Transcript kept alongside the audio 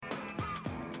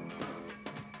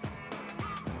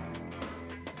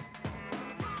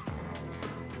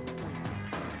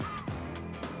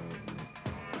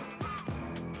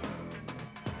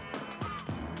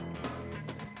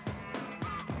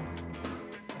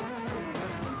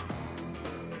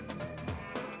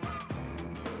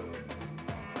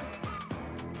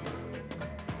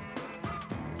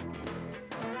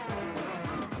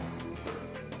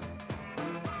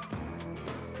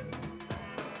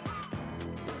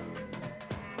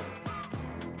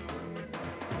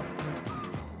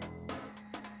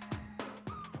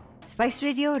Spice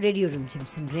radio Rimjhim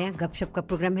सुन रहे हैं। गप शप का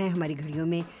प्रोग्राम है। हमारी घड़ियों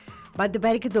में बाद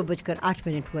दोपहर के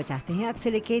 2:08 हुआ चाहते हैं। अब से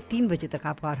लेके 3 बजे तक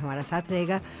आपका और हमारा साथ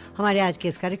रहेगा हमारे आज के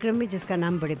इस कार्यक्रम में, जिसका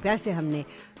नाम बड़े प्यार से हमने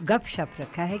गप शप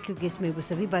रखा है, क्योंकि इसमें वो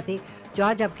सभी बातें जो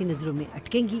आज आपकी नज़रों में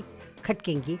अटकेंगी,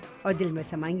 खटकेंगी और दिल में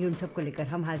समाएंगी, उन सबको लेकर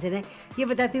हम हाजिर हैं, ये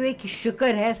बताते हुए कि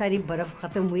शुक्र है सारी बर्फ़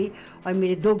ख़त्म हुई और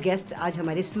मेरे 2 गेस्ट आज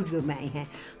हमारे स्टूडियो में आए हैं।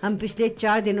 हम पिछले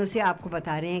 4 दिनों से आपको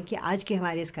बता रहे हैं कि आज के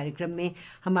हमारे इस कार्यक्रम में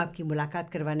हम आपकी मुलाकात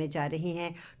करवाने जा रहे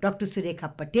हैं डॉक्टर सुरेखा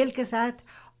पटेल के साथ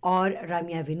और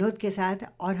राम्या विनोद के साथ,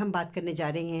 और हम बात करने जा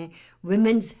रहे हैं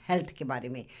वुमेन्स हेल्थ के बारे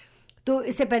में। तो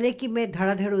इससे पहले कि मैं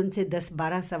धड़ाधड़ उनसे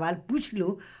 10-12 सवाल पूछ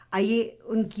लूँ, आइए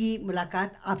उनकी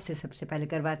मुलाकात आपसे सबसे पहले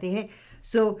करवाते हैं।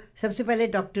 सबसे पहले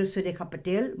doctor Surekha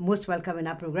Patel, most welcome in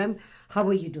our program. How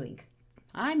are you doing?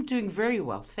 I'm doing very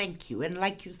well, thank you. And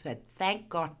like you said, thank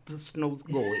God the snow's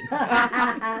going.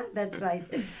 That's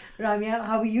right. Ramya,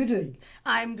 how are you doing?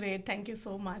 I'm great, thank you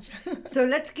so much. So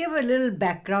let's give a little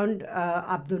background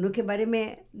आप दोनों के बारे में.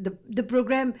 The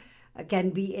program can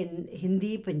be in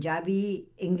Hindi, Punjabi,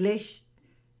 English,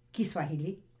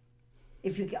 Kiswahili,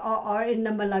 if you can, or in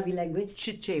the Malawi language.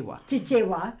 Chichewa.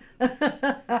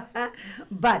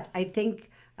 But I think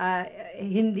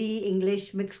Hindi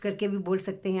English mix करके भी बोल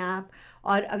सकते हैं आप।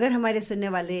 और अगर हमारे सुनने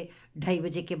वाले 2:30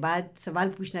 बजे के बाद सवाल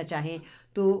पूछना चाहें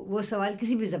तो वो सवाल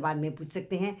किसी भी ज़बान में पूछ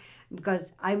सकते हैं,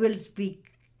 because I will speak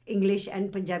English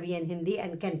and Punjabi and Hindi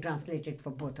and can translate it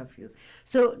for both of you.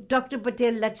 So, Dr.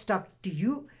 Patel, let's talk to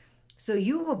you. So,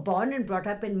 you were born and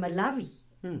brought up in Malawi.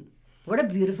 What a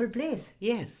beautiful place.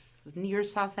 Yes, near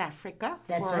South Africa.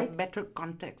 That's for right. a better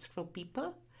context for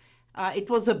people. It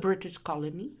was a British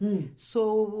colony. So,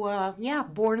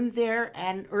 born there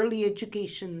and early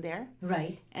education there.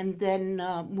 Right. And then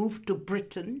moved to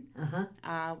Britain,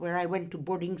 where I went to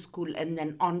boarding school and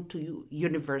then on to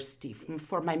university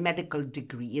for my medical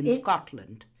degree in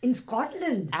Scotland. In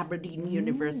Scotland? Aberdeen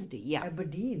University, yeah.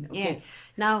 Aberdeen, okay. Yes.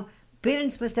 Now,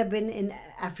 parents must have been in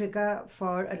Africa for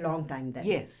a long time then.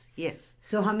 Yes.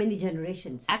 So how many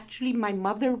generations? Actually, my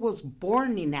mother was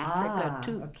born in Africa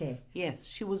too. Okay. Yes,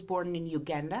 she was born in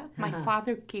Uganda. My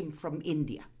father came from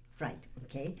India. Right,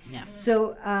 okay. Yeah. So,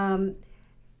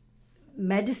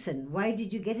 medicine, why did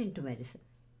you get into medicine?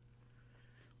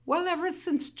 Well, ever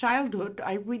since childhood,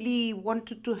 I really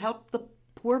wanted to help the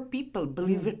poor people,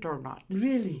 believe it or not.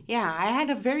 Really? Yeah, I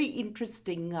had a very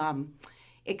interesting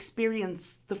experience.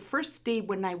 The first day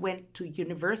when I went to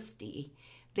university,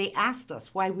 they asked us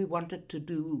why we wanted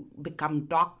to become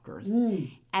doctors.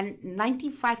 And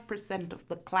 95% of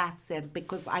the class said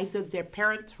because either their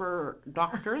parents were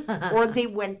doctors or they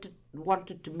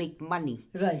wanted to make money.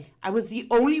 Right. I was the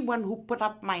only one who put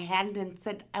up my hand and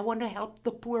said, I want to help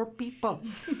the poor people.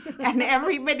 And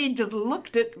everybody just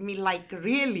looked at me like,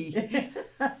 really?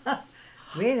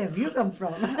 Where have you come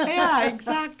from? Yeah,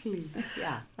 exactly.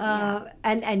 Yeah.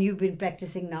 And you've been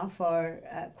practicing now for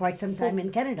quite some time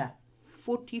in Canada.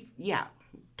 40, yeah.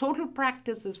 Total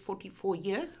practice is 44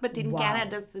 years, but in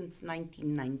Canada since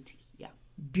 1990. Yeah.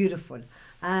 Beautiful.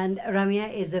 And Ramya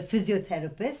is a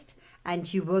physiotherapist, and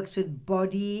she works with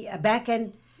back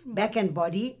and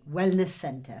body wellness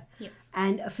center. Yes.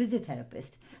 And a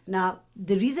physiotherapist. Now,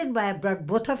 the reason why I brought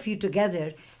both of you together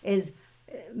is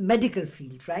medical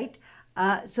field, right?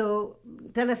 So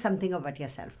tell us something about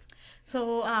yourself. So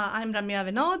I'm Ramya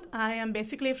Vinod. I am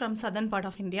basically from southern part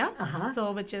of India,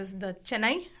 so which is the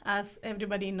Chennai, as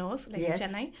everybody knows, like Yes.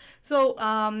 Chennai. So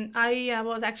I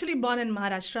was actually born in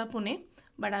Maharashtra, Pune,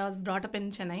 but I was brought up in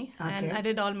Chennai, and I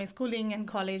did all my schooling and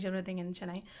college, everything in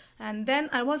Chennai. And then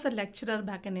I was a lecturer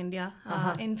back in India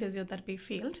in physiotherapy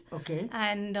field. Okay.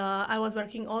 And I was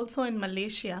working also in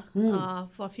Malaysia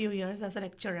for a few years as a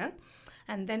lecturer.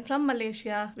 And then from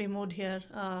Malaysia, we moved here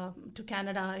to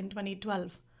Canada in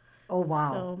 2012. Oh,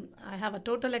 wow. So I have a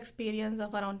total experience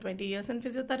of around 20 years in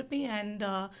physiotherapy, and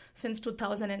since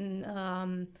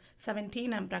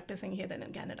 2017, I'm practicing here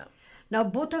in Canada. Now,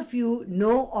 both of you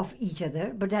know of each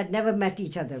other, but had never met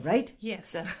each other, right?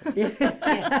 Yes.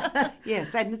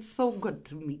 Yes, and it's so good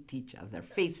to meet each other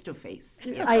face to face.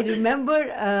 I remember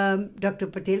Dr.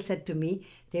 Patel said to me,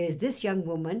 there is this young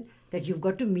woman that you've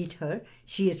got to meet her.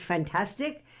 She is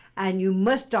fantastic and you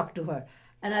must talk to her.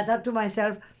 And I thought to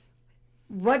myself,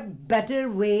 what better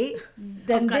way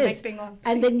than this?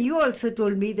 And then you also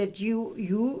told me that you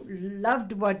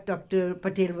loved what Dr.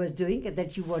 Patel was doing and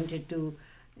that you wanted to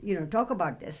talk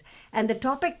about this. And the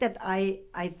topic that I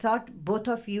thought both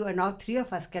of you and all three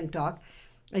of us can talk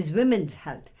is women's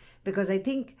health. Because I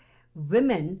think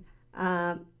women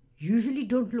usually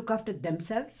don't look after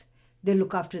themselves. They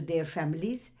look after their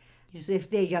families. Yes. So if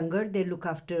they're younger, they look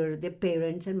after their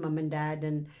parents and mom and dad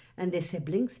and their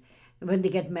siblings. When they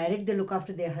get married, they look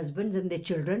after their husbands and their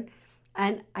children.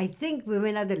 And I think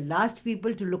women are the last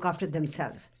people to look after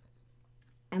themselves.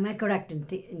 Am I correct in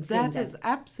saying that? That is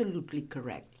absolutely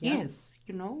correct. Yeah. Yes.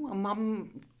 A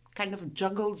mom kind of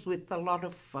juggles with a lot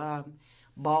of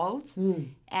balls,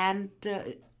 and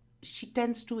she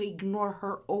tends to ignore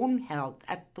her own health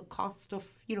at the cost of,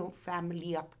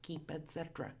 family upkeep,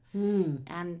 etc.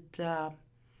 And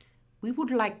we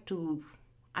would like to,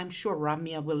 I'm sure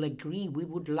Ramya will agree, we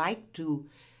would like to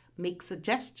make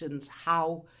suggestions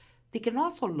how they can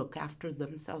also look after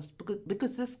themselves,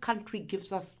 because this country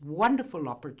gives us wonderful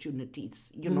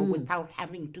opportunities, without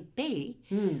having to pay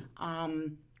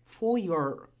for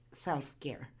your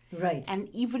self-care. Right. And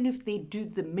even if they do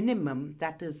the minimum,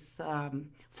 that is,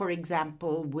 for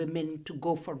example, women to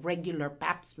go for regular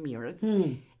pap smears,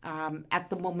 at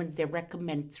the moment they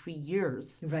recommend 3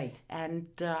 years. Right. And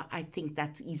I think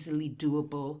that's easily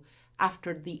doable.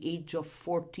 After the age of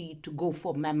 40 to go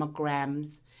for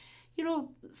mammograms,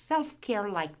 self-care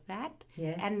like that.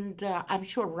 Yeah. And I'm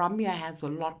sure Ramya has a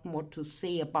lot more to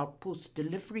say about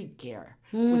post-delivery care,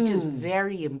 which is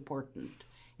very important.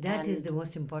 That is the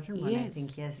most important one, I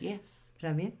think, yes. Yes.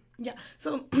 Ramya? Yeah,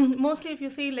 so mostly if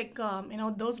you see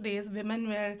those days women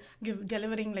were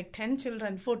delivering 10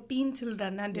 children, 14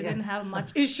 children and didn't have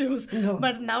much issues. No.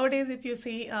 But nowadays if you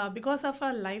see, because of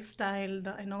our lifestyle,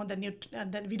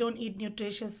 that we don't eat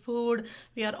nutritious food,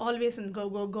 we are always in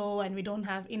go and we don't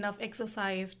have enough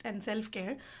exercise and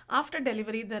self-care. After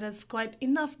delivery there is quite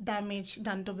enough damage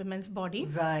done to women's body.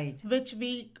 Right. Which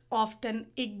we often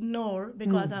ignore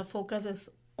because our focus is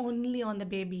only on the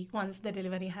baby once the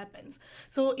delivery happens.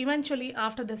 So eventually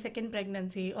after the second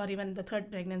pregnancy or even the third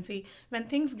pregnancy, when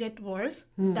things get worse,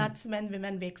 that's when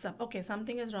women wakes up. Okay,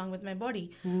 something is wrong with my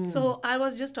body. So I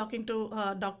was just talking to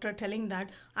a doctor telling that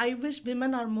I wish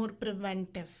women are more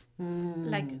preventive.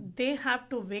 They have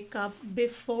to wake up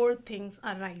before things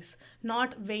arise,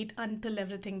 not wait until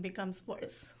everything becomes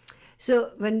worse.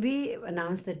 So when we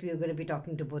announced that we were going to be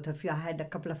talking to both of you, I had a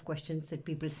couple of questions that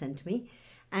people sent me.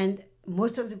 And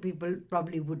most of the people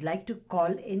probably would like to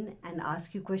call in and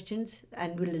ask you questions,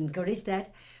 and we'll encourage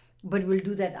that. But we'll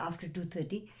do that after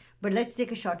 2:30. But let's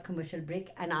take a short commercial break,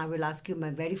 and I will ask you my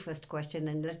very first question,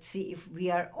 and let's see if we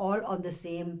are all on the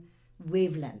same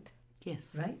wavelength.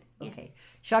 Yes. Right? Yes. Okay.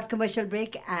 Short commercial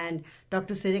break, and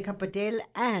Dr. Surekha Patel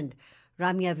and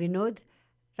Ramya Vinod.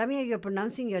 Ramya, you're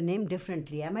pronouncing your name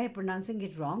differently. Am I pronouncing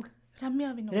it wrong?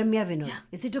 Ramya Vinod. Ramya Vinod. Yeah.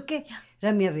 Is it okay? Yeah.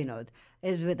 Ramya Vinod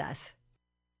is with us.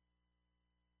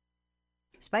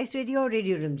 Spice radio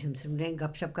Rimjhim सुन रहे हैं.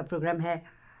 गप शप का programme है.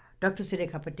 Doctor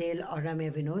Surekha Patel और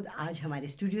रम्या विनोद आज हमारे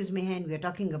स्टूडियोज़ में हैं, and we are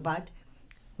talking about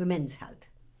women's health.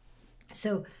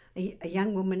 So a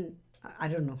young woman, I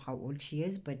don't know how old she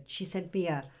is, but she sent me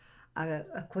a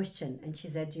question, and she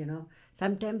said,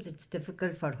 sometimes it's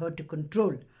difficult for her to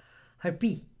control her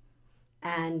pee.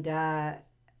 And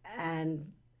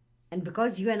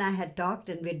because you and I had talked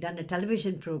and we'd done a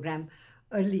television program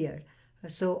earlier,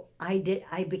 so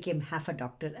I became half a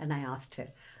doctor, and I asked her,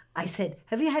 I said,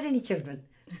 have you had any children?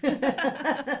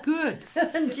 Good.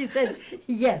 And she said,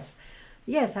 yes,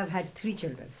 I've had 3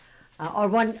 children. Or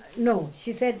one, no,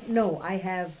 she said, no, I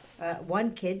have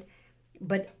 1 kid,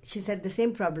 but she said the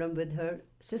same problem with her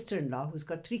sister-in-law who's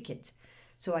got 3 kids.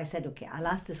 So I said, okay, I'll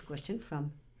ask this question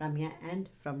from Ramya and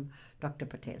from Dr.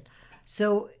 Patel.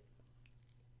 So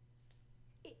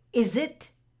is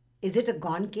it a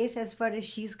gone case as far as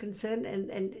she's concerned,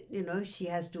 and she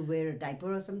has to wear a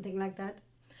diaper or something like that?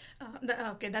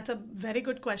 Okay, that's a very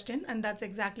good question, and that's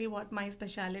exactly what my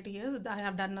specialty is. I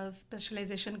have done a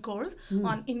specialization course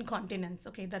on incontinence.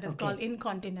 Okay, that is called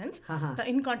incontinence. The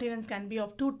incontinence can be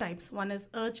of 2 types. One is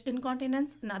urge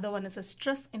incontinence, another one is a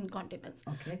stress incontinence.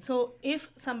 Okay. So if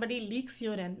somebody leaks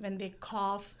urine when they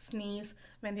cough, sneeze,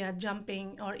 when they are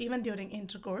jumping, or even during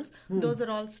intercourse, those are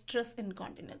all stress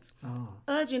incontinence.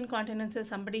 Urge incontinence is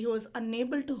somebody who is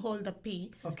unable to hold the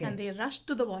pee, and they rush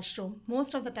to the washroom.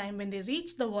 Most of the time when they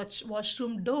reach the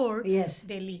washroom door,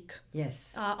 they leak.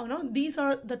 Yes. These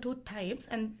are the 2 types,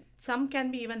 and some can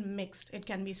be even mixed. It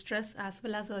can be stress as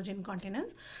well as urge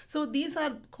incontinence. So these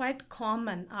are quite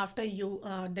common after you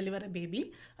deliver a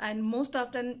baby, and most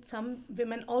often some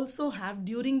women also have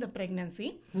during the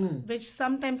pregnancy, which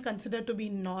sometimes considered to be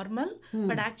normal,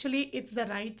 but actually it's the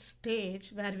right stage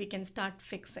where we can start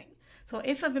fixing. So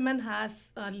if a woman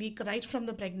has a leak right from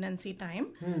the pregnancy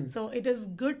time, so it is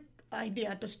good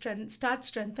idea to start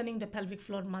strengthening the pelvic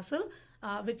floor muscle,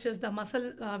 which is the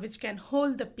muscle which can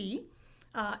hold the pee.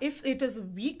 If it is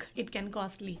weak, it can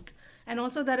cause leak. And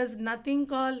also there is nothing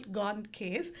called gone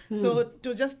case. So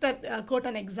to just quote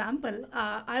an example,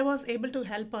 I was able to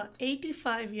help a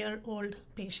 85-year-old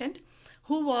patient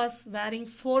who was wearing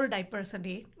 4 diapers a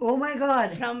day. Oh my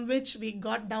God. From which we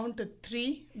got down to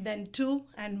 3, then 2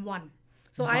 and 1.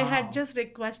 So I had just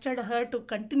requested her to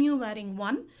continue wearing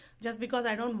 1 just because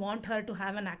I don't want her to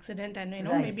have an accident and,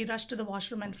 maybe rush to the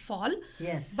washroom and fall.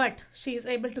 Yes. But she is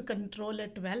able to control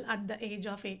it well at the age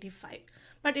of 85.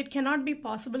 But it cannot be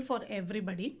possible for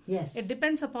everybody. Yes. It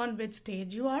depends upon which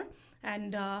stage you are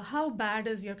and how bad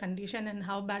is your condition and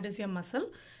how bad is your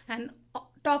muscle. And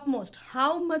topmost,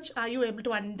 how much are you able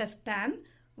to understand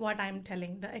what I'm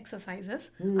telling, the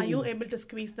exercises? Are you able to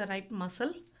squeeze the right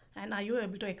muscle? And are you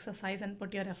able to exercise and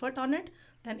put your effort on it?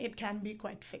 Then it can be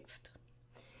quite fixed.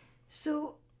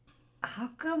 So how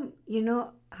come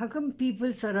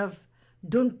people sort of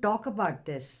don't talk about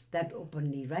this that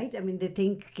openly, right? I mean, they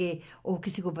think कि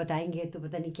किसी को बताएंगे तो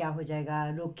पता नहीं क्या हो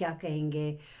जाएगा, लोग क्या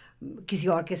कहेंगे, किसी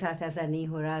और के साथ ऐसा नहीं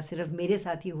हो रहा, सिर्फ मेरे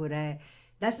साथ ही हो रहा है.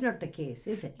 That's not the case,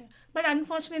 is it? But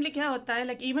unfortunately, क्या होता है,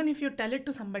 like even if you tell it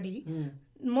to somebody,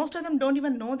 most of them don't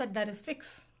even know that there is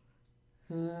fix.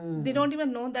 They don't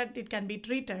even know that it can be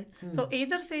treated. So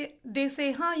either they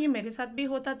say, हाँ ये मेरे साथ भी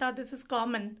होता था, this is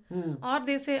common, or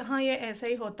they say, हाँ ये ऐसा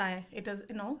ही होता है, it is,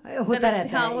 होता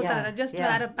रहता है, just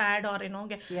wear a pad or,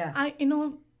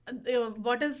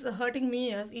 what is hurting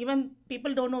me is even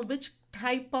people don't know which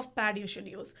type of pad you should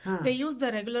use. They use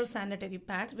the regular sanitary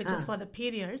pad, which is for the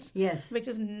periods, which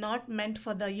is not meant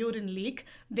for the urine leak.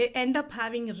 They end up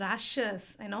having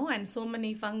rashes, and so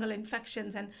many fungal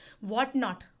infections and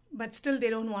whatnot. But still, they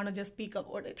don't want to just speak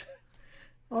about it.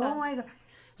 Oh my God!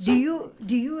 Do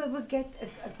you ever get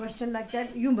a question like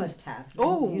that? You must have.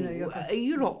 Oh,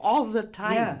 all the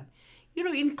time.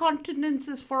 Yeah. Incontinence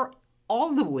is for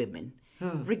all the women,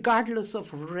 regardless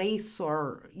of race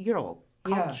or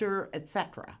culture,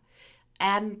 etc.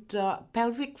 And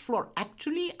pelvic floor.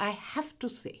 Actually, I have to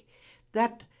say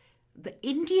that the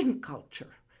Indian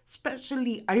culture,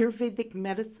 especially Ayurvedic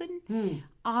medicine,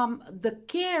 the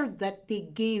care that they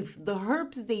gave, the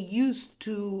herbs they used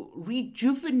to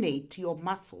rejuvenate your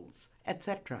muscles,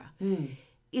 etc.,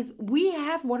 is we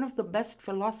have one of the best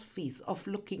philosophies of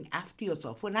looking after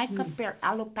yourself. When I compare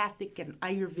allopathic and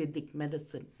Ayurvedic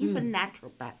medicine, even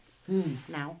naturopaths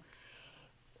now,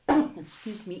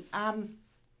 excuse me,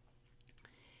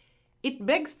 it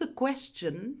begs the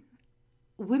question,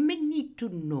 women need to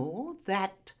know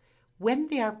that when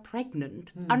they are pregnant,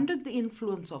 under the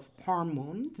influence of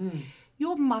hormones,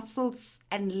 your muscles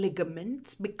and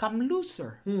ligaments become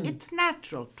looser. It's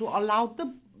natural to allow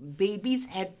the baby's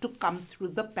head to come through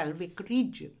the pelvic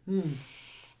region.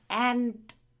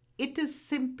 And it is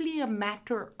simply a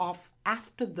matter of,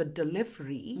 after the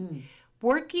delivery,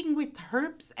 working with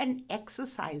herbs and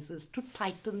exercises to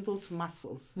tighten those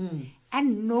muscles.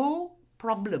 And no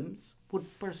problems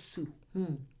would pursue.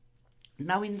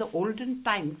 Now, in the olden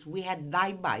times, we had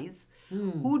daibais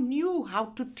who knew how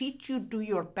to teach you do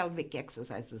your pelvic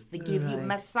exercises. They gave you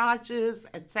massages,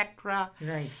 etc.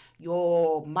 Right.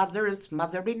 Your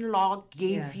mother-in-law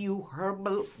gave you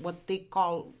herbal, what they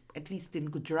call, at least in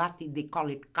Gujarati, they call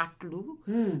it katlu,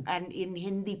 and in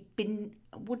Hindi,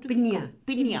 Pinya.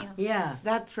 Pinya. Yeah.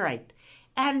 That's right.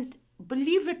 And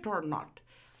believe it or not,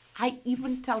 I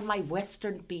even tell my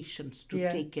Western patients to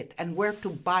take it and where to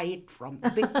buy it from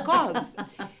because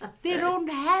they don't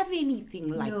have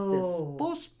anything like this.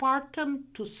 Postpartum,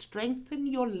 to strengthen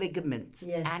your ligaments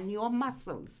and your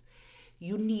muscles,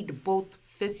 you need both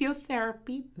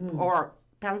physiotherapy or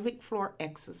pelvic floor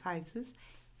exercises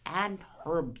and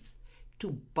herbs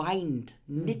to bind,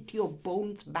 knit your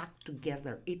bones back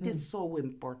together. It is so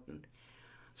important.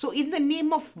 So in the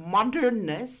name of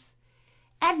modernness,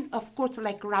 and of course,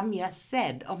 like Ramya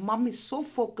said, a mom is so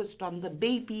focused on the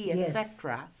baby,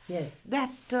 etc.,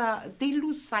 that they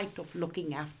lose sight of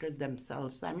looking after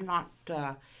themselves. I'm not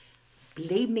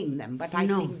blaming them, but I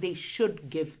think they should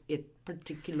give it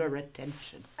particular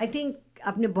attention. I think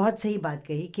आपने बहुत सही बात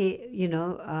कही कि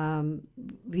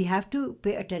we have to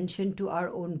pay attention to our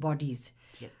own bodies.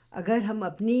 अगर हम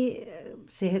अपनी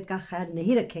सेहत का ख्याल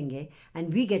नहीं रखेंगे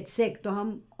and we get sick, तो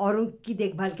हम औरों की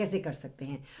देखभाल कैसे कर सकते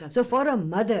हैं? So for a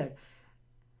mother,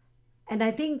 and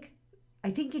I think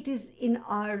it is in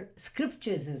our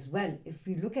scriptures as well, if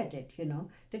we look at it,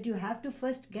 that you have to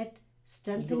first get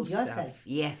strengthened yourself.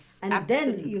 Yes. And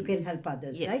absolutely. then you can help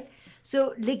others, right?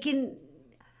 So, लेकिन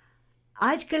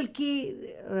आजकल की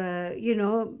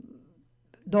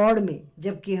दौड़ में,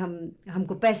 जबकि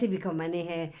हमको पैसे भी कमाने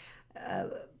हैं,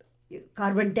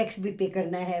 कार्बन टैक्स भी पे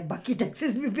करना है, बाकी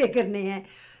टैक्सेस भी पे करने हैं,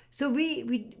 so we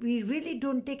really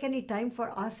don't take any time for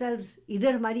ourselves,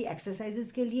 either हमारी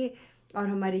exercises के लिए और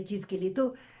हमारी चीज़ के लिए.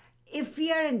 तो if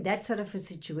we are in that sort of a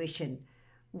situation,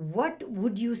 what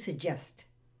would you suggest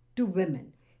to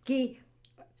women? कि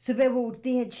सुबह वो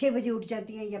उठती हैं 6 बजे उठ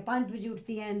जाती हैं या 5 बजे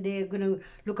उठती हैं and they're going to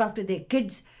look after their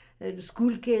kids,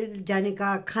 school के जाने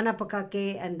का खाना पका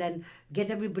के, and then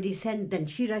get everybody sent, then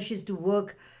she rushes to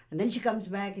work and then she comes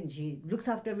back and she looks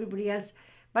after everybody else.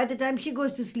 By the time she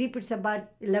goes to sleep, it's about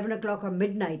 11 o'clock or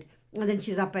midnight, and then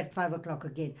she's up at 5 o'clock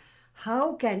again.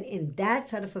 How can, in that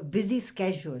sort of a busy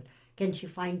schedule, can she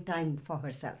find time for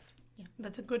herself? Yeah,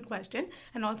 that's a good question.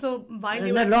 And also, while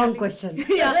you were long question.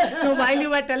 While you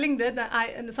were telling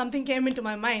that, something came into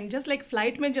my mind. Just like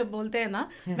flight mein jab bolte hai na,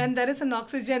 when there is an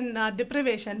oxygen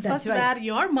deprivation, That's first right. wear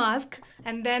your mask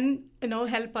and then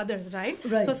help others, right?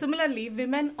 So similarly,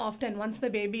 women often, once the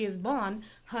baby is born,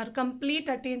 her complete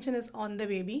attention is on the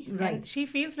baby, and she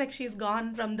feels like she's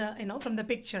gone from the from the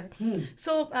picture.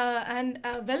 So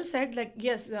well said. Like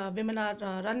yes, women are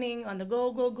running on the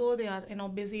go. They are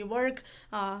busy work,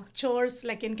 chores.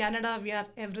 Like in Canada, we are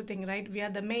everything, right? We are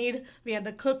the maid, we are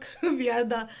the cook, we are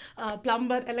the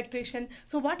plumber, electrician.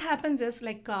 So what happens is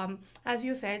like as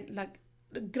you said, like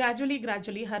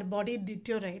gradually her body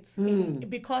deteriorates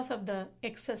because of the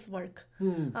excess work,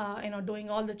 doing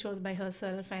all the chores by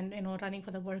herself and running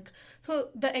for the work. So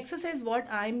the exercise what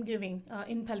I'm giving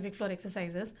in pelvic floor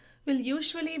exercises will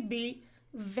usually be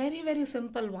very, very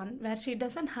simple one where she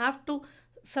doesn't have to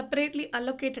separately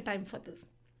allocate a time for this.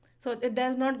 So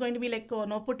there's not going to be like,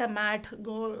 put a mat,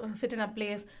 go sit in a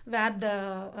place, wear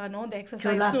the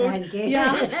exercise suit.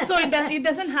 Yeah. So it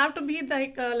doesn't have to be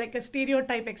like a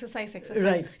stereotype exercise.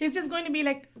 Right. It's just going to be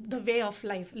like the way of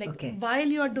life. Like while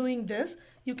you are doing this,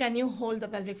 can you hold the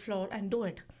pelvic floor and do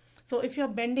it? So if you're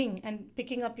bending and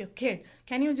picking up your kid,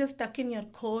 can you just tuck in your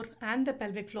core and the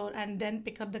pelvic floor and then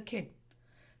pick up the kid?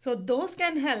 So those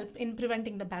can help in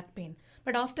preventing the back pain.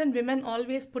 But often women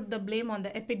always put the blame on the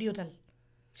epidural.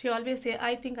 She always say,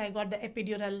 I think I got the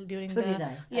epidural during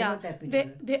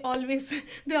they always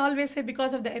say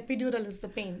because of the epidural is the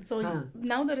pain. So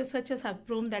now the researchers have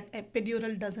proven that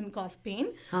epidural doesn't cause pain.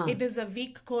 It is a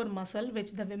weak core muscle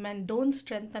which the women don't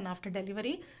strengthen after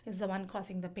delivery is the one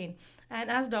causing the pain.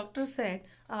 And as doctor said,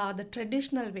 the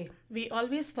traditional way, we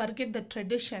always forget the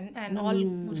tradition and all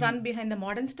run behind the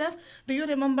modern stuff. Do you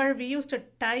remember we used to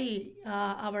tie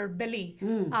our belly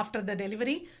after the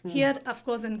delivery? Here, of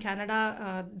course, in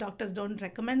Canada, doctors don't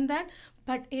recommend that,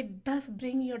 but it does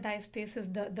bring your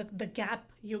diastasis, the gap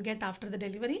you get after the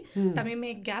delivery. Tummy में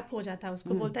एक gap हो जाता है,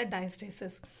 उसको बोलता है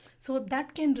diastasis. So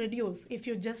that can reduce if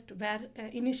you just wear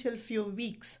initial few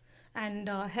weeks and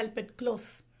help it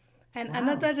close. And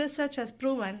another research has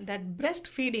proven that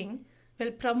breastfeeding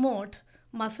will promote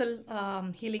muscle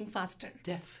healing faster.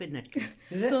 Definitely.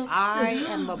 So I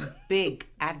am a big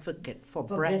advocate for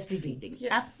breastfeeding.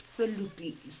 Yes.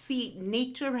 Absolutely. See,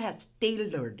 nature has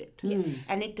tailored it. Yes.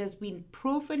 And it has been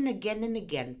proven again and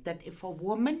again that if a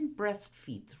woman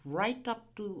breastfeeds right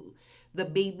up to the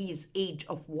baby's age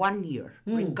of 1 year,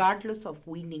 regardless of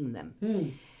weaning them,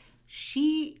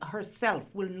 she herself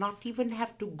will not even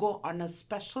have to go on a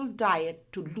special diet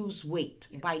to lose weight.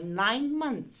 Yes. By 9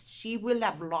 months, she will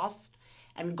have lost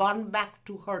and gone back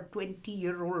to her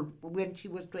 20-year-old, when she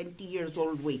was 20 years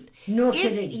old weight. No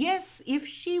kidding. Yes, if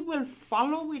she will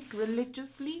follow it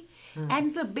religiously,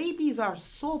 and the babies are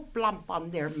so plump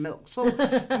on their milk. So,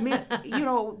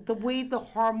 the way the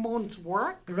hormones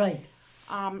work. Right.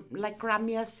 Like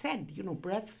Ramya said,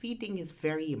 breastfeeding is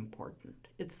very important.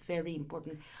 It's very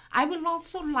important. I will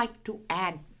also like to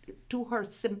add to her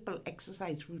simple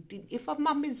exercise routine. If a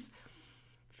mom is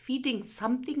feeding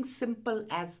something simple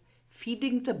as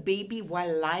feeding the baby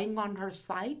while lying on her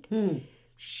side,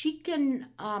 she can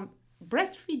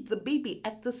breastfeed the baby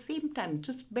at the same time.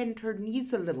 Just bend her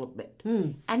knees a little bit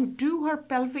and do her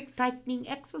pelvic tightening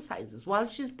exercises while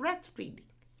she's breastfeeding.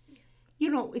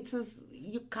 It's as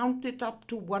you count it up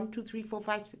to 1, 2, 3, 4,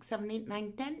 5, 6, 7, 8,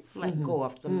 9, 10. Let go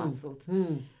of the muscles.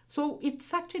 So it's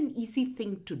such an easy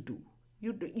thing to do.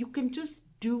 You can just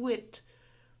do it.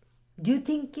 Do you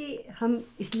think कि हम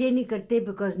इसलिए नहीं करते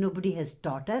because nobody has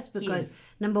taught us? Because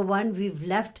number one, we've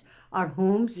left our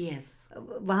homes. Yes.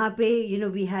 वहाँ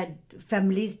पे we had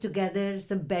families together,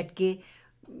 सब बैठ के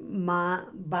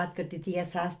माँ बात करती थी या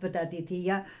सास बताती थी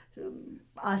या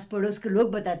आस पड़ोस के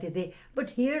लोग बताते थे. But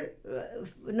here,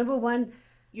 number one,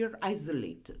 you're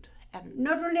isolated. And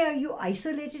not only are you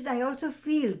isolated, I also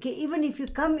feel that even if you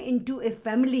come into a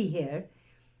family here,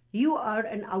 you are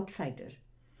an outsider.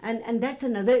 And that's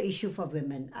another issue for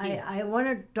women. Yes. I want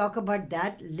to talk about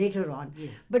that later on.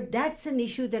 Yes. But that's an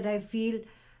issue that I feel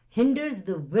hinders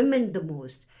the women the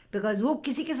most. Because वो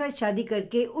किसी के साथ शादी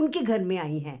करके उनके घर में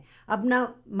आई हैं,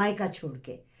 अपना मायका छोड़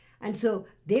के. And so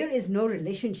there is no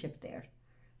relationship there.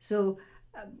 So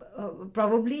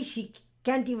probably she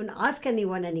can't even ask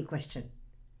anyone any question.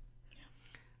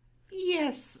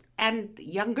 Yes, and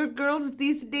younger girls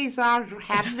these days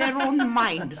have their own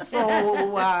mind. So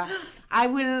I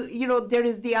will, there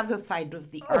is the other side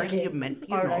of the argument.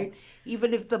 You All know, right.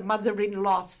 Even if the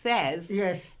mother-in-law says,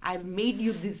 Yes. I've made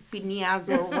you these piñas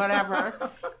or whatever,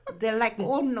 they're like,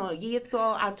 oh no, ye to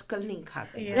aajkal nahi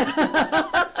khate.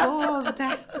 So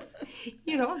that,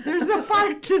 there's a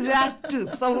part to that too.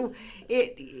 So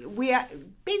we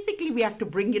have to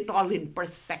bring it all in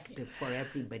perspective for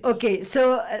everybody. Okay,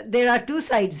 so there are two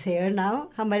sides here now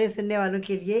हमारे सुनने वालों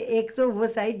के लिए. एक तो वो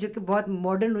side जो कि बहुत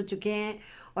मॉडर्न हो चुके हैं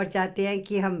और चाहते हैं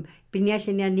कि हम पिनिया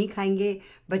शिनिया नहीं खाएंगे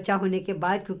बच्चा होने के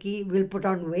बाद क्योंकि we'll put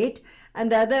on weight,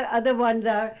 and the other ones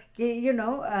are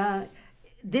कि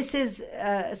this is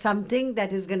something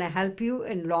that is going to help you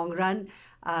in long run.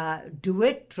 Do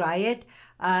it, try it,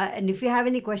 and if you have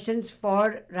any questions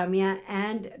for Ramya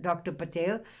and Dr.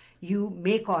 Patel, you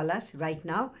may call us right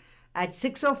now at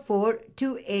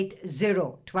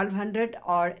 604-280-1200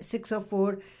 or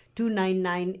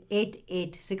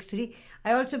 604-299-8863.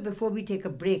 I also, before we take a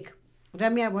break,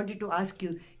 Ramya, I wanted to ask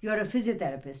you, you're a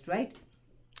physiotherapist, right?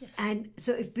 Yes. And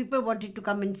so if people wanted to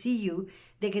come and see you,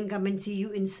 they can come and see you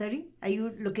in Surrey. Are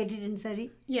you located in Surrey?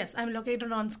 Yes, I'm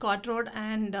located on Scott Road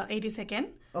and 82nd.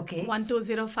 Okay.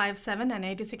 12057 and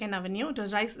 82nd Avenue. It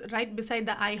was right beside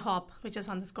the IHOP, which is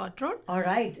on the Scott Road. All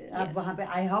right. अब वहाँ पे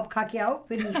IHOP खा के आओ,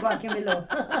 फिर इनको आके मिलो.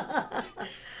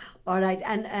 All right.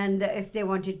 And if they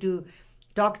wanted to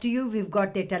talk to you, we've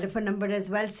got their telephone number as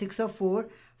well,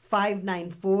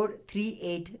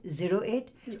 604-594-3808.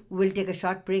 We'll take a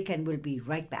short break and we'll be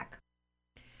right back.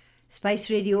 Spice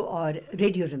radio और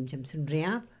रेडियो रिमझिम सुन रहे हैं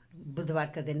आप.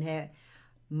 बुधवार का दिन है,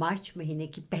 मार्च महीने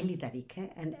की पहली तारीख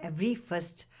है, and every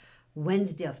first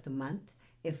Wednesday of the month,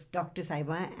 if Dr.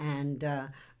 Saiba and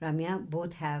Ramya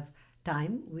both have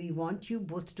time, we want you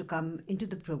both to come into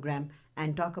the program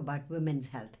and talk about women's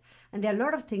health. And there are a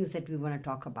lot of things that we want to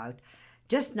talk about.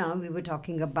 Just now we were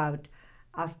talking about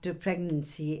after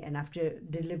pregnancy and after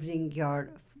delivering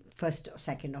your first, or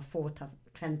second, or fourth, or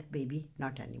 10th baby.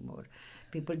 Not anymore.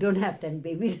 People don't have 10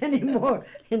 babies anymore.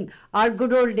 In our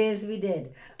good old days, we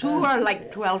did. 2 are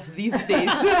like 12 these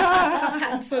days.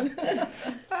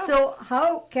 So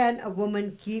how can a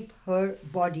woman keep her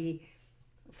body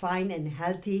fine and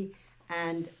healthy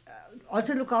and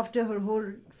also look after her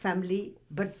whole family,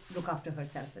 but look after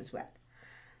herself as well?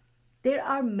 There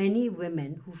are many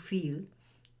women who feel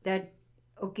that,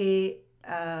 okay,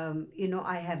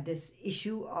 I have this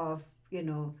issue of,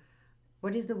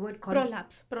 what is the word called?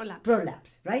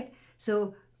 Prolapse, right?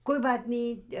 So, कोई बात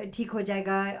नहीं, ठीक हो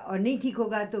जाएगा, और नहीं ठीक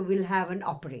होगा तो we'll have an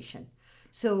operation.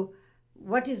 So,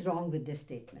 what is wrong with this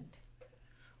statement?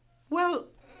 Well,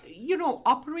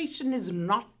 operation is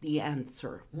not the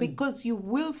answer because you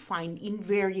will find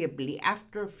invariably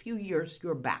after a few years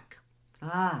you're back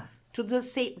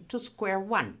to square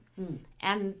one.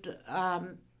 And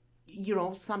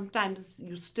sometimes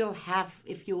you still have,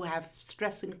 if you have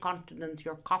stress incontinence,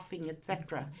 you're coughing,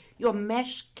 etc., your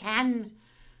mesh can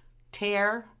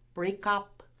tear, break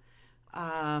up,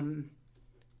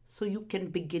 so you can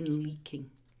begin leaking.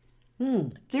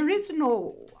 There is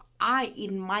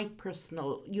in my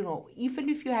personal, even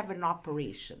if you have an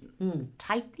operation,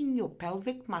 tightening your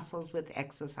pelvic muscles with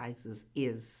exercises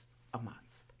is a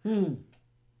must.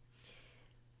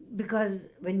 Because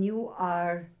when you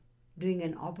are doing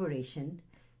an operation,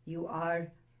 you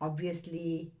are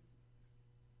obviously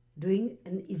doing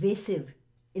an invasive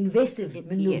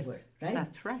maneuver, yes, right?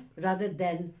 That's right. Rather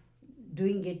than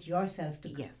doing it yourself to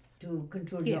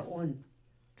control your own.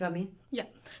 Ramya? Yeah.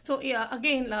 So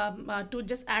again, to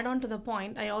just add on to the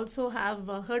point, I also have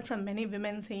heard from many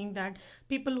women saying that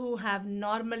people who have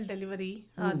normal delivery,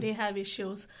 they have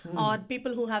issues, or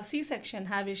people who have C-section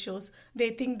have issues.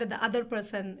 They think that the other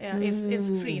person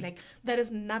is free. Like there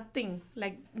is nothing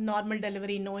like normal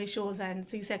delivery, no issues, and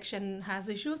C-section has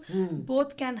issues.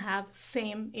 Both can have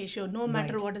same issue, no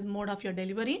matter what is mode of your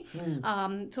delivery.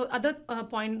 So other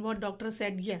point, what doctor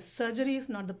said, yes, surgery is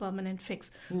not the permanent fix.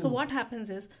 So what happens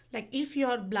is, like if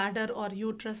your bladder or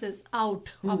uterus is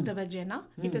out of the vagina,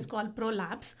 it is called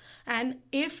prolapse. And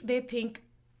if they think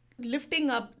lifting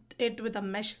up it with a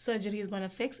mesh surgery is going to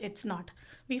fix, it's not.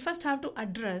 We first have to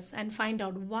address and find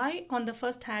out why on the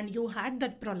first hand you had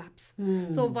that prolapse.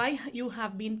 So why you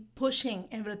have been pushing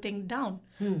everything down.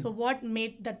 So what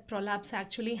made that prolapse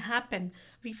actually happen?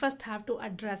 We first have to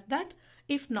address that.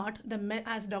 If not,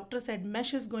 as doctor said,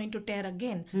 mesh is going to tear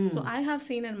again. So I have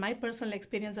seen in my personal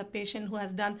experience a patient who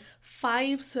has done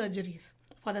 5 surgeries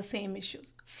for the same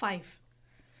issues. 5.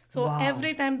 So Wow.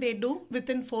 every time they do,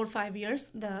 within 4 or 5 years,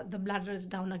 the bladder is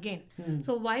down again.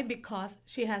 So why? Because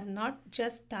she has not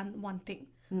just done one thing,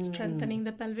 strengthening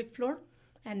the pelvic floor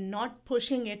and not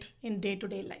pushing it in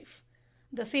day-to-day life.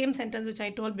 The same sentence which I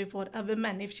told before, a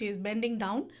woman, if she is bending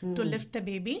down to lift the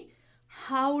baby,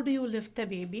 how do you lift the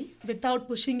baby without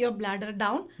pushing your bladder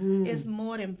down is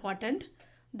more important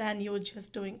than you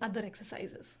just doing other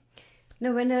exercises.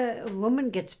 Now, when a woman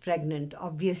gets pregnant,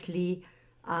 obviously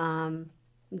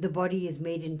the body is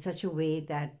made in such a way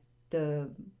that the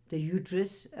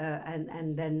uterus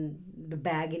and then the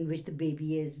bag in which the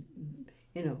baby is,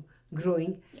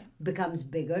 growing becomes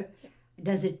bigger. Yeah.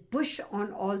 Does it push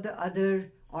on all the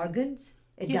other organs?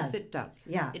 Yes, it does.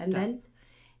 Yeah, it does.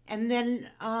 Then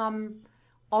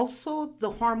also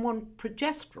the hormone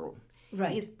progesterone.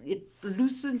 Right. It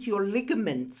loosens your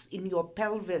ligaments in your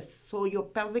pelvis, so your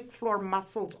pelvic floor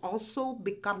muscles also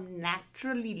become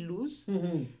naturally loose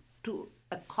to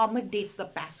accommodate the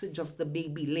passage of the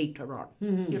baby later on,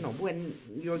 when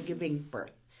you're giving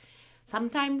birth.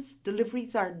 Sometimes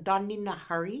deliveries are done in a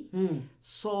hurry,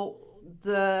 so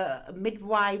the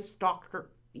midwives, doctors,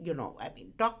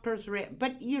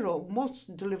 but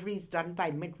most deliveries done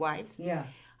by midwives. Yeah.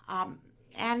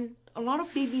 And a lot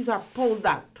of babies are pulled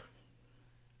out.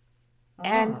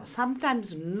 And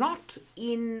sometimes not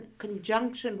in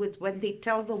conjunction with when they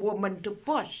tell the woman to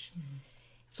push.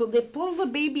 So they pull the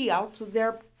baby out, so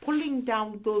they're pulling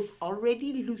down those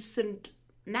already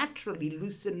naturally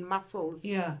loosened muscles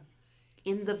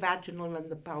in the vaginal and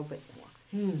the pelvic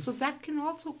one. So that can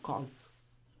also cause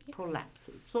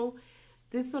prolapses. So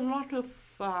there's a lot of,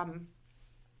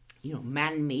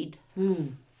 man-made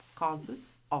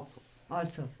causes also.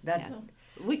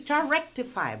 Which are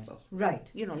rectifiable. Right.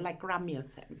 Like Ramya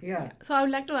said. Yeah. So I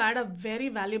would like to add a very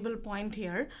valuable point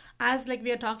here. As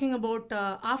we are talking about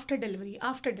after delivery,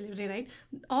 right?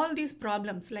 All these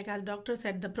problems, like as doctor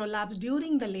said, the prolapse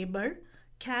during the labor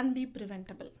can be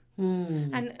preventable.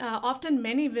 And often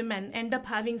many women end up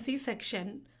having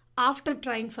C-section after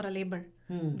trying for a labor.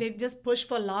 They just push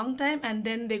for a long time and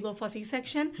then they go for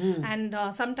C-section. And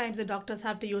sometimes the doctors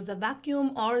have to use the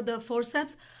vacuum or the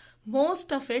forceps.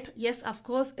 Most of it, yes, of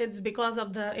course, it's because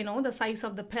of the, the size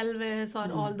of the pelvis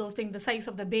or all those things, the size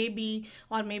of the baby,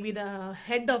 or maybe the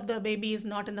head of the baby is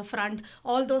not in the front.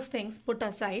 All those things put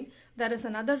aside. There is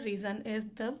another reason is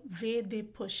the way they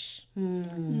push.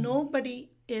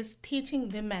 Nobody is teaching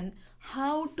women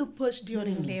how to push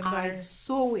during labor. I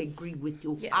so agree with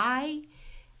you. Yes.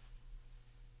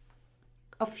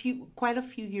 Quite a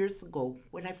few years ago,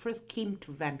 when I first came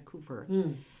to Vancouver,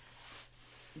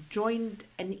 joined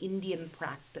an Indian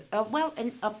practice, a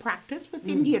practice with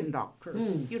Indian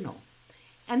doctors,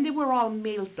 and they were all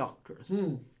male doctors.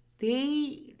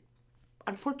 They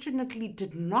unfortunately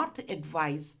did not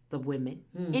advise the women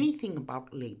anything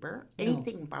about labor,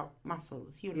 anything about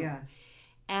muscles,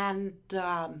 And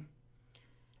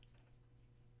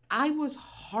I was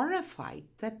horrified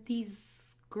that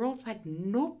these girls had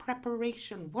no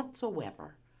preparation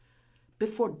whatsoever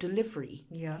before delivery.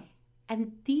 Yeah.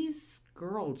 And these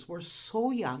girls were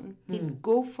so young, they'd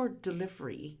go for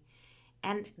delivery,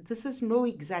 and this is no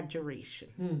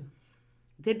exaggeration.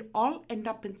 They'd all end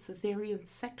up in cesarean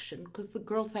section because the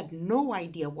girls had no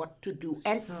idea what to do.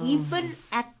 And even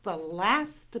at the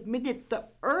last minute, the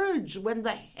urge when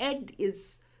the head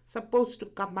is supposed to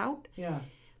come out,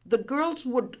 the girls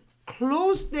would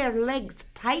close their legs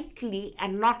tightly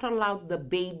and not allow the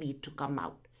baby to come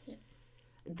out.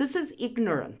 This is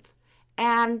ignorance.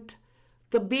 And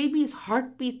the baby's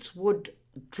heartbeats would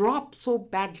drop so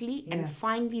badly, and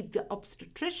finally the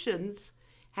obstetricians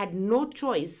had no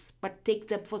choice but take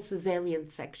them for cesarean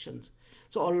sections.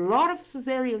 So a lot of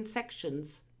cesarean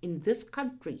sections in this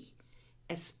country,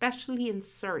 especially in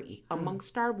Surrey,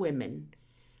 amongst our women,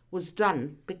 was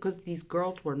done because these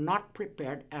girls were not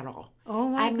prepared at all. Oh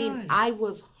my God. mean, I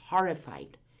was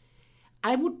horrified.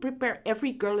 I would prepare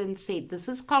every girl and say, this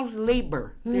is called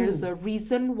labor. There's a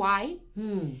reason why.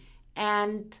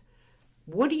 And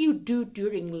what do you do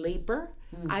during labor?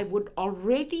 I would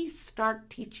already start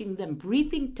teaching them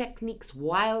breathing techniques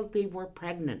while they were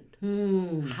pregnant.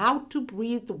 How to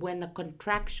breathe when a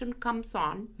contraction comes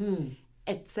on,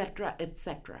 etc.,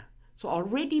 etc. So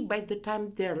already by the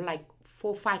time they're like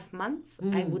 4 or 5 months,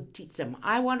 I would teach them,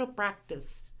 I want to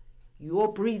practice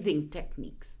your breathing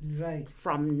techniques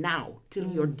from now till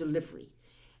your delivery.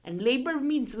 And labor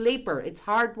means labor. It's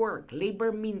hard work.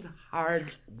 Labor means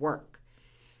hard work.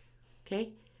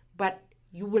 Okay? But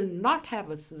you will not have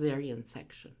a cesarean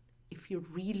section if you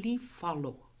really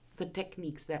follow the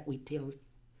techniques that we tell.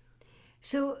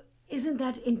 So isn't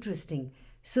that interesting?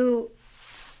 So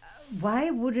why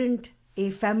wouldn't a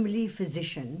family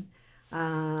physician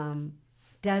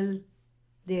tell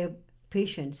their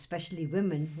patients, especially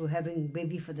women who are having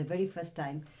baby for the very first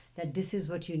time, that this is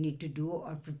what you need to do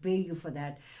or prepare you for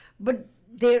that. But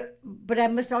I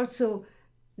must also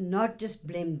not just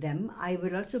blame them. I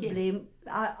will also blame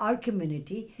our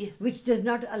community, which does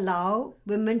not allow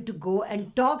women to go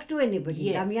and talk to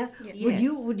anybody. Ramya,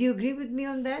 would you agree with me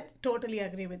on that? Totally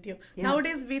agree with you.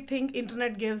 Nowadays, we think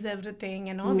internet gives everything.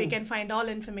 We can find all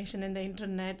information in the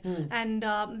internet, and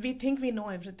we think we know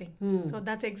everything. So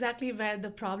that's exactly where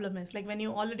the problem is. Like when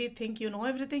you already think you know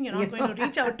everything, you're not going to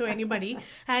reach out to anybody,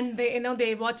 and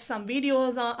they watch some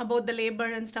videos about the labor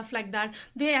and stuff like that.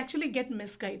 They actually get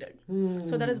misguided.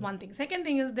 So that is one thing. Second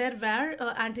thing is there were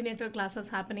antenatal classes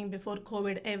happening before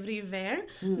COVID everywhere.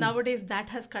 Nowadays that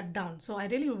has cut down. So I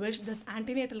really wish that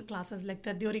antenatal classes like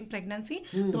that during pregnancy,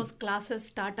 those classes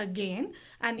start again.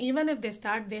 And even if they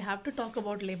start, they have to talk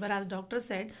about labor, as doctor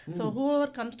said. So whoever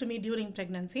comes to me during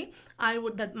pregnancy,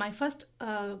 my first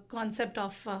concept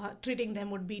of treating them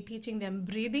would be teaching them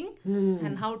breathing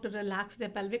and how to relax their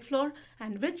pelvic floor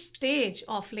and which stage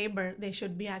of labor they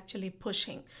should be actually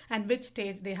pushing and which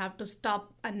stage they have to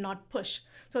stop and not push.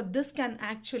 So this can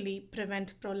actually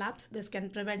prevent prolapse. This can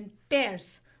prevent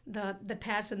tears, the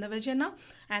tears in the vagina,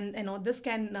 and this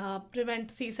can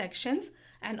prevent C-sections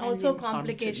and also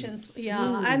complications.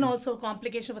 And also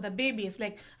complication for the babies.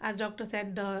 Like as doctor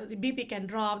said, the BP can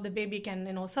drop, the baby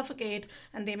can suffocate,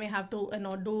 and they may have to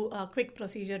do a quick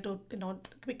procedure to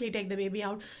quickly take the baby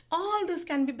out. All this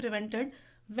can be prevented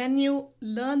when you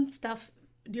learn stuff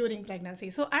during pregnancy.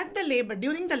 So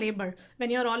during the labor, when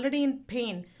you're already in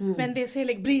pain, when they say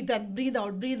like breathe in, breathe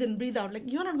out, breathe in, breathe out,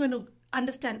 like you're not going to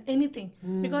understand anything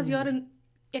because you're in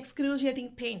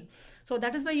excruciating pain. So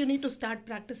that is why you need to start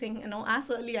practicing,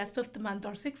 as early as 5th month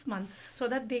or 6th month, so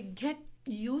that they get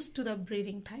used to the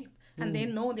breathing type and they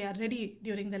know they are ready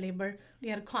during the labor. They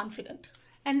are confident.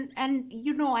 And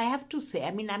I have to say,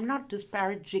 I mean, I'm not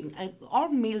disparaging. All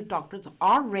male doctors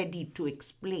are ready to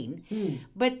explain,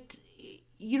 but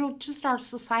just our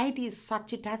society is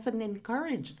such, it hasn't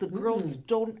encouraged. The girls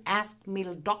don't ask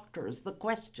male doctors the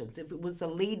questions. If it was a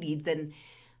lady, then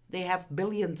they have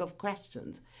billions of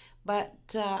questions. But,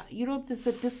 there's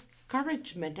a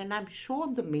discouragement, and I'm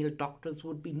sure the male doctors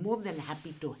would be more than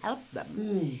happy to help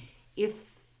them if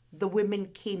the women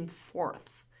came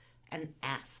forth and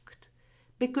asked.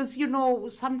 Because,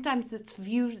 sometimes it's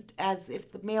viewed as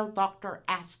if the male doctor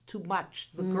asks too much.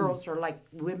 The girls are like,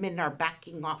 women are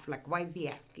backing off. Like, why is he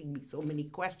asking me so many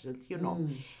questions,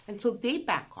 And so they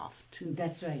back off too.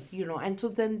 That's right. And so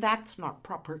then that's not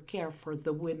proper care for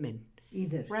the women.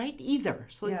 Either. Right? Either.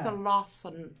 So it's a loss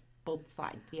on both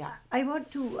sides. Yeah. I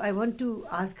want to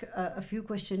ask a few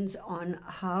questions on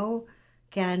how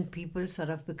can people sort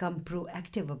of become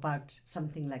proactive about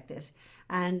something like this?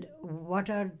 And what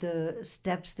are the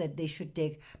steps that they should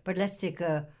take? But let's take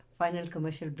a final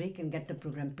commercial break and get the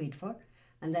program paid for.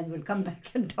 And then we'll come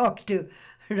back and talk to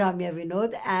Ramya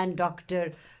Vinod and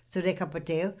Dr. Surekha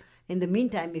Patel. In the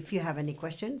meantime, if you have any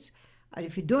questions, or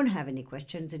if you don't have any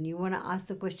questions and you want to ask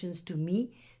the questions to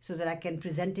me so that I can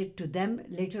present it to them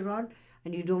later on,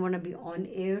 and you don't want to be on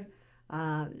air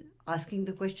asking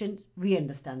the questions, we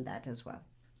understand that as well.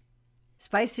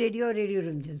 Spice radio और radio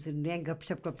Rimjhim सुन रहे हैं. गप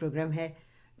शप का programme है.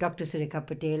 Dr. Surekha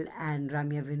Patel and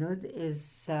Ramya Vinod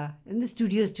is in the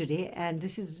studios today, and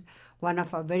this is one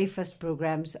of our very first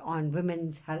programs on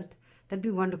women's health that we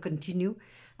want to continue.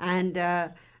 And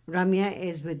Ramya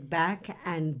is with Back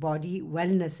and Body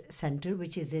Wellness Center,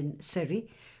 which is in Surrey.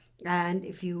 And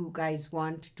if you guys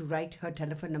want to write her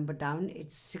telephone number down,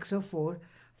 it's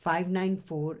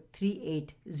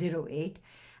 604-594-3808.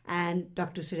 And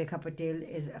Dr. Surekha Patel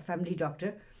is a family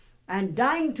doctor and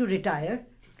dying to retire.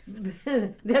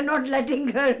 They're not letting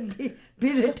her be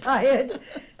retired.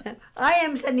 I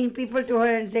am sending people to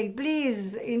her and saying,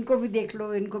 please, inko bhi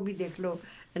dekh lo,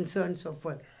 and so on and so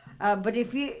forth. But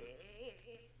if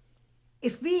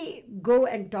we go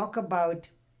and talk about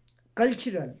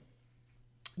cultural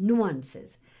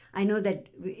nuances, I know that,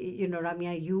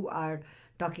 Ramya, you are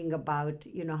talking about,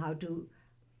 how to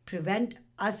prevent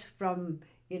us from,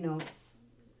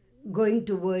 going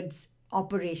towards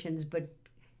operations, but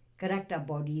correct our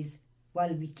bodies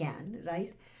while we can,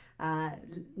 right?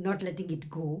 Not letting it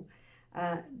go.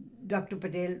 Dr.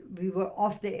 Patel, we were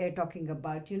off the air talking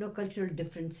about, cultural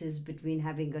differences between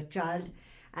having a child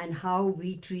and how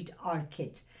we treat our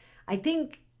kids. I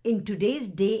think in today's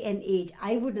day and age,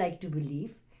 I would like to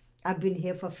believe, I've been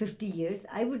here for 50 years,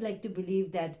 I would like to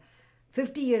believe that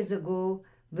 50 years ago,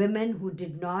 women who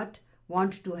did not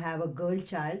want to have a girl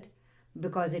child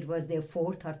because it was their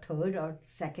fourth or third or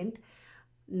second,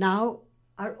 now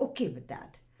are okay with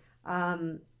that.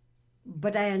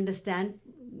 But I understand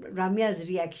Ramya's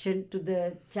reaction to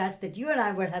the chat that you and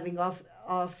I were having off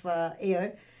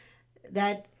air,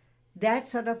 that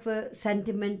sort of a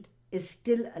sentiment is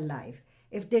still alive.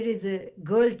 If there is a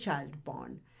girl child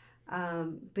born,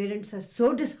 parents are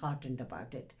so disheartened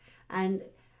about it. And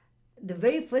the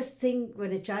very first thing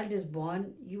when a child is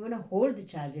born, you want to hold the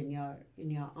child in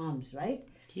your arms, right?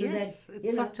 So yes, that,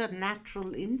 it's such a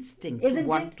natural instinct isn't to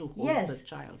want it? to hold Yes. the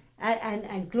child.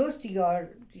 And close to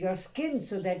your skin,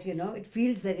 so that it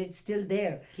feels that it's still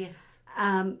there. Yes.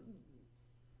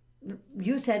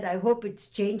 You said, I hope it's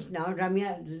changed now.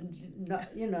 Ramya,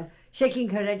 shaking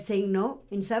her head, saying no.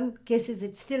 In some cases,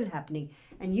 it's still happening.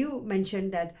 And you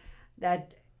mentioned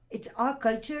that it's our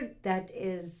culture that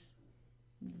is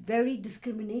very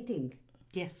discriminating.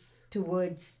 Yes.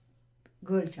 Towards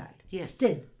girl child. Yes.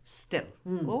 Still.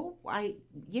 Oh, I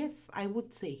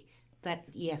would say that,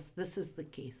 yes, this is the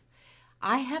case.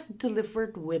 I have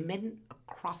delivered women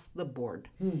across the board.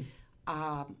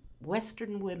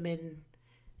 Western women,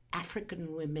 African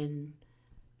women,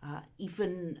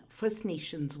 even First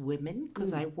Nations women,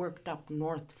 because I worked up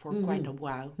north for quite a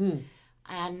while.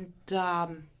 And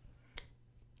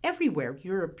everywhere,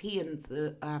 Europeans,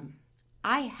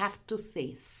 I have to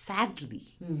say, sadly,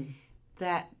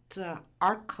 that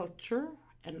our culture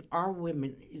and our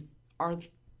women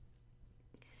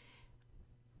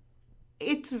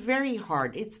it's very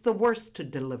hard. It's the worst to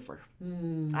deliver.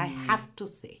 I have to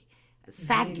say,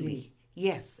 sadly. Really?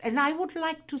 Yes, and I would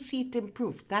like to see it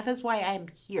improve. That is why I am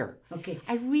here. Okay.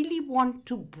 I really want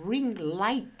to bring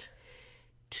light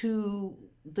to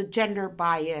the gender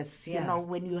bias. Yeah.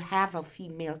 When you have a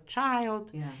female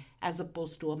child as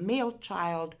opposed to a male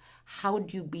child, how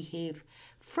do you behave?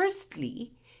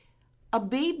 Firstly, a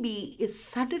baby is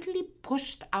suddenly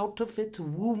pushed out of its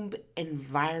womb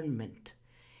environment.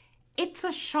 It's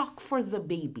a shock for the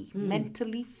baby,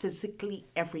 mentally, physically,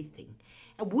 everything.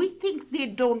 And we think they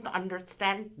don't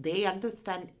understand. They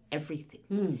understand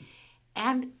everything.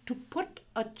 And to put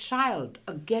a child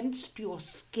against your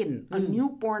skin, a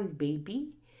newborn baby,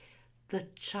 the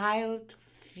child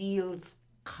feels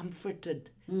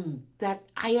comforted that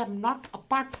I am not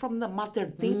apart from the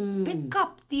mother. They pick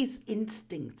up these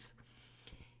instincts.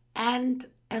 And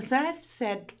as I've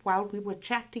said while we were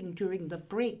chatting during the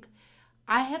break,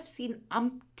 I have seen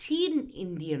umpteen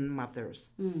Indian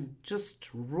mothers just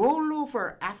roll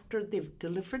over after they've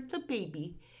delivered the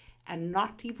baby and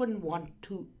not even want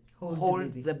to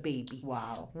hold the baby.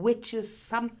 Wow. Which is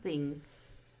something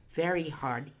very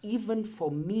hard, even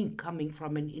for me coming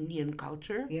from an Indian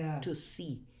culture, to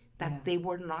see that they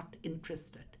were not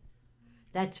interested.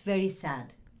 That's very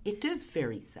sad. It is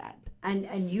very sad.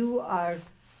 And you are,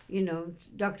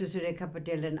 Dr. Surekha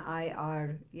Patel and I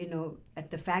are,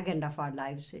 at the fag end of our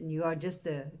lives, and you are just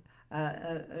a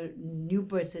new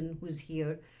person who's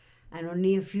here, and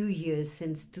only a few years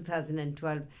since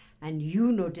 2012, and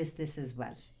you noticed this as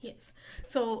well. Yes.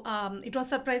 So it was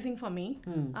surprising for me.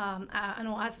 I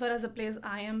know as far as the place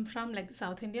I am from, like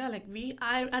South India, like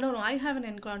I don't know, I haven't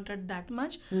encountered that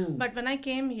much. But when I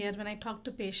came here, when I talked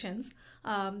to patients,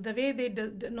 the way they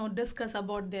discuss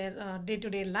about their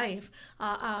day-to-day life,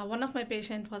 one of my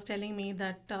patients was telling me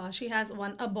that she has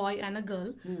a boy and a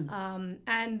girl.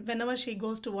 And whenever she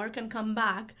goes to work and come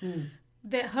back,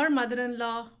 her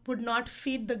mother-in-law would not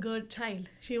feed the girl child.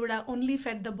 She would have only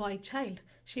fed the boy child.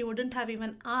 She wouldn't have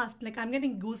even asked. Like, I'm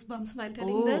getting goosebumps while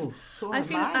telling this. So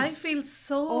I feel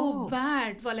so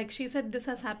bad. Well, like she said, this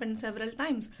has happened several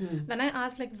times. When I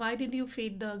asked, like, why did you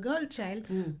feed the girl child?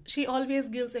 She always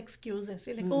gives excuses.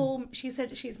 She's like, she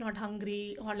said she's not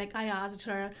hungry, or like I asked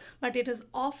her. But it is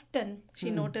often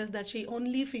she noticed that she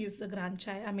only feeds the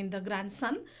the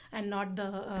grandson, and not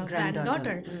the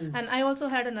granddaughter. And I also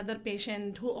had another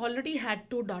patient who already had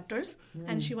 2 daughters,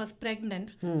 and she was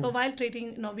pregnant. So while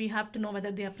treating, we have to know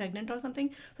whether they are pregnant or something.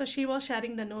 So she was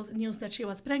sharing the news that she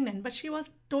was pregnant, but she was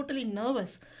totally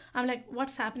nervous. I'm like,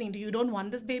 what's happening? You don't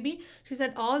want this baby? She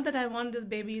said, all that I want this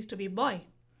baby is to be boy.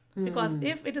 Because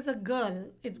if it is a girl,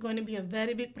 it's going to be a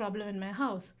very big problem in my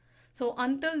house. So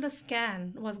until the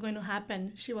scan was going to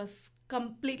happen, she was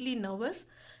completely nervous.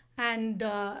 And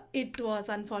it was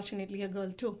unfortunately a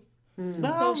girl too.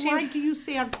 Well, so why do you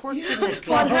say unfortunately?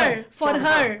 For her.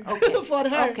 Okay. For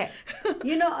her. Okay.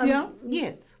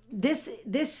 Yes.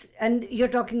 This, and you're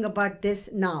talking about this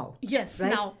now. Yes,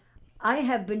 right? now. I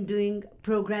have been doing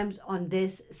programs on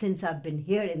this since I've been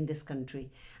here in this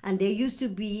country. And there used to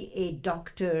be a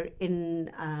doctor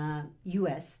in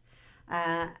US,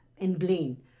 in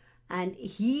Blaine. And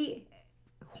he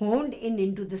honed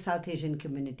into the South Asian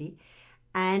community.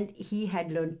 And he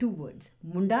had learned 2 words,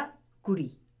 Munda,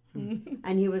 Kudi.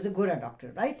 And he was a Gora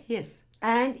doctor, right? Yes.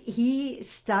 And he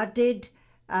started,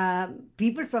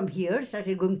 people from here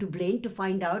started going to Blaine to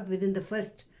find out within the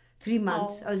first 3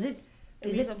 months. Or is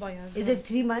it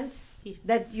 3 months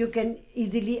that you can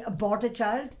easily abort a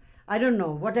child? I don't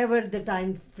know, whatever the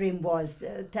time frame was.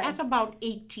 At about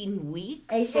 18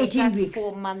 weeks. 18 weeks.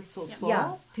 4 months or so.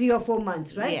 Yeah, 3 or 4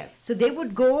 months, right? Yes. So they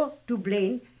would go to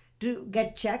Blaine to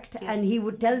get checked, and he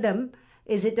would tell them,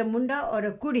 is it a munda or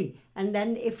a kudi? And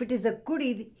then if it is a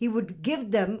kudi, he would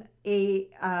give them a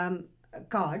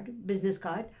card, business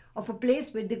card, of a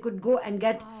place where they could go and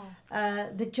get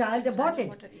the child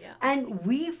aborted. And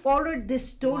we followed this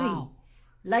story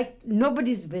like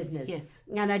nobody's business. Yes.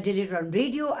 And I did it on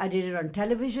radio, I did it on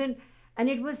television, and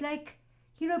it was like,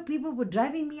 people were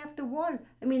driving me up the wall.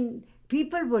 I mean,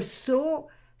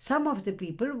 some of the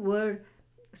people were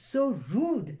so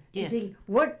rude. Yes. Saying,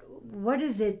 what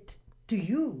is it to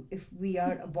you if we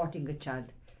are aborting a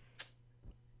child?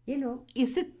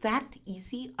 Is it that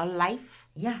easy? A life?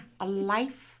 Yeah. A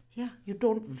life? Yeah. You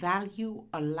don't value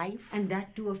a life? And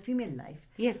that too, a female life.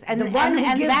 Yes. And the one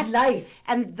who gives that, life.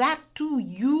 And that too,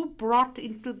 you brought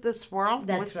into this world.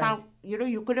 That's without, right.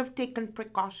 You could have taken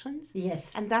precautions.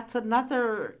 Yes. And that's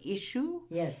another issue.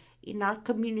 Yes. In our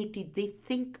community, they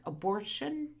think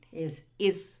abortion is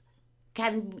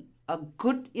a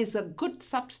good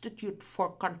substitute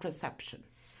for contraception.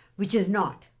 Which is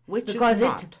not. Because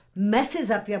it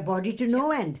messes up your body to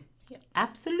no end. Yeah.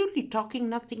 Absolutely. Talking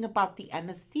nothing about the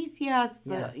anesthesias,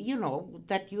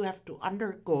 that you have to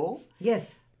undergo.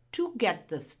 Yes. To get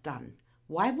this done.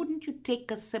 Why wouldn't you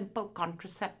take a simple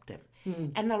contraceptive?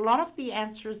 And a lot of the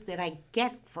answers that I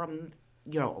get from,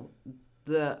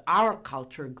 our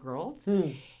culture girls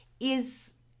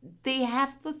is they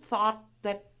have the thought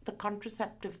that the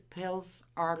contraceptive pills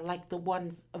are like the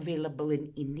ones available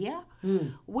in India,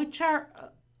 which are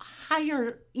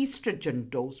higher estrogen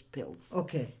dose pills.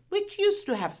 Okay. Which used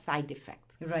to have side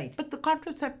effects. Right. But the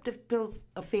contraceptive pills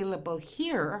available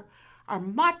here are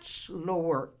much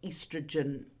lower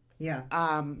estrogen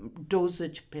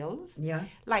dosage pills. Yeah.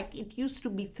 Like it used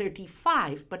to be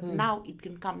 35, but now it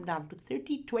can come down to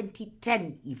 30, 20,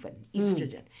 10 even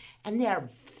estrogen. And they are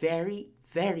very,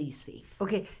 very safe.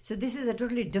 Okay, so this is a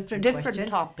totally different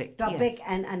topic. Yes.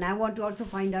 And I want to also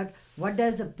find out, what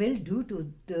does a pill do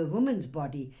to the woman's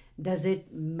body? Does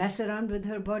it mess around with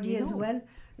her body as well?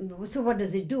 So what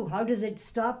does it do? How does it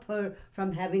stop her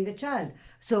from having a child?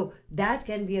 So that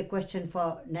can be a question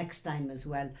for next time as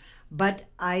well. But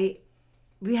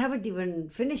we haven't even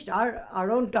finished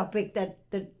our own topic that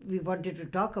we wanted to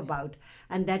talk about,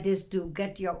 and that is to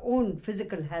get your own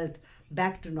physical health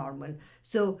back to normal.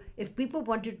 So if people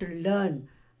wanted to learn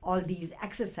all these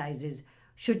exercises,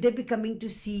 should they be coming to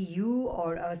see you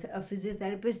or a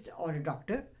physiotherapist or a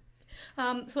doctor?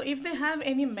 So if they have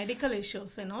any medical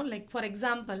issues, like for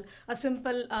example, a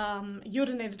simple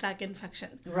urinary tract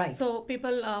infection. Right. So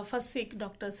people first seek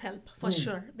doctor's help for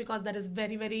sure, because that is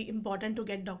very, very important to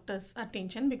get doctor's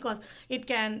attention, because it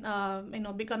can,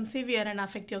 become severe and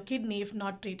affect your kidney if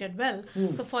not treated well.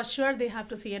 So for sure they have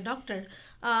to see a doctor.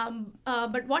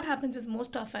 But what happens is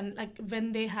most often, like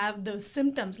when they have the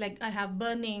symptoms, like I have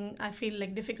burning, I feel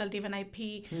like difficulty when I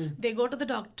pee, they go to the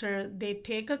doctor, they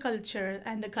take a culture,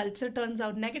 and the culture turns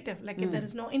out negative, like there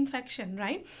is no infection,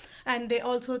 right? And they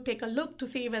also take a look to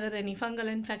see whether any fungal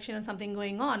infection or something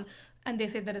going on, and they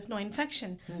say there is no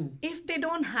infection. If they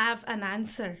don't have an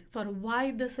answer for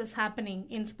why this is happening,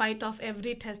 in spite of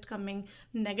every test coming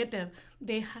negative,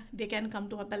 they can come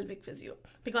to a pelvic physio,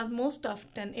 because most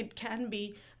often it can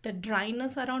be the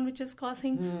dryness around which is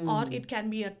causing, or it can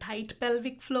be a tight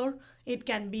pelvic floor. It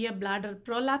can be a bladder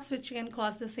prolapse, which can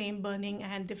cause the same burning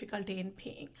and difficulty in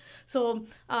peeing. So,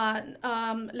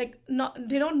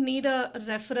 they don't need a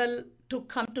referral to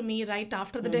come to me right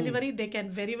after the delivery. They can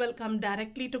very well come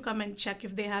directly to come and check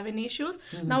if they have any issues.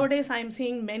 Nowadays, I'm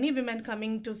seeing many women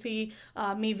coming to see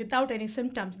me without any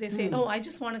symptoms. They say, I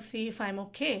just want to see if I'm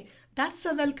okay. That's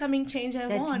a welcoming change I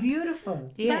want. That's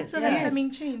beautiful. That's a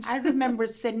welcoming change. I remember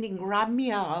sending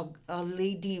Ramya, a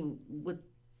lady with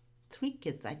 3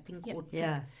 kids, I think.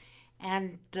 Yeah.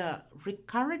 And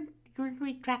recurrent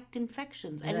urinary tract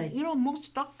infections. And, Right.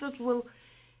 most doctors will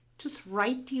just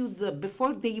write you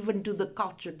before they even do the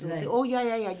culture, they'll say, Right. oh,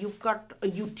 yeah, you've got a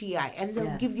UTI. And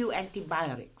they'll give you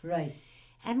antibiotics. Right.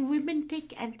 And women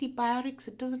take antibiotics.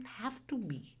 It doesn't have to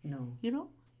be. No.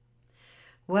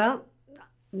 Well,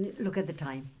 look at the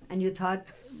time. And you thought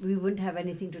we wouldn't have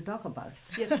anything to talk about.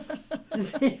 Yes.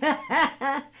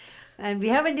 And we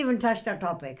haven't even touched our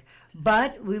topic.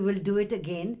 But we will do it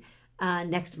again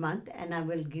next month. And I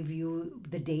will give you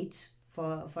the dates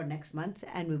for next month.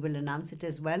 And we will announce it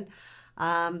as well.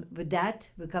 With that,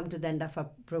 we come to the end of our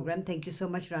program. Thank you so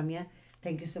much, Ramya.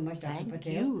 Thank you so much, Dr.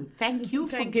 Patel. Thank you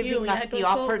for Thank giving you. us It the was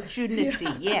so- opportunity.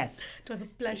 Yes. It was a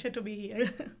pleasure to be here.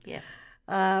 Yeah.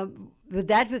 With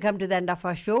that, we come to the end of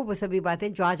our show. वो सभी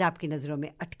बातें जो आज आपकी नज़रों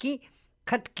में अटकी,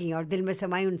 खटकी और दिल में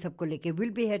समाई, उन सबको लेके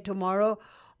we'll be here tomorrow.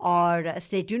 और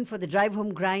stay tuned for the drive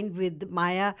home grind with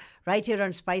Maya right here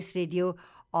on Spice Radio.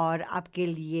 और आपके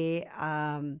लिए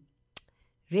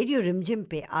रेडियो रिमझिम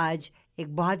पे आज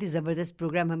एक बहुत ही ज़बरदस्त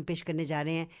प्रोग्राम हम पेश करने जा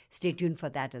रहे हैं. Stay tuned for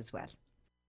that as well.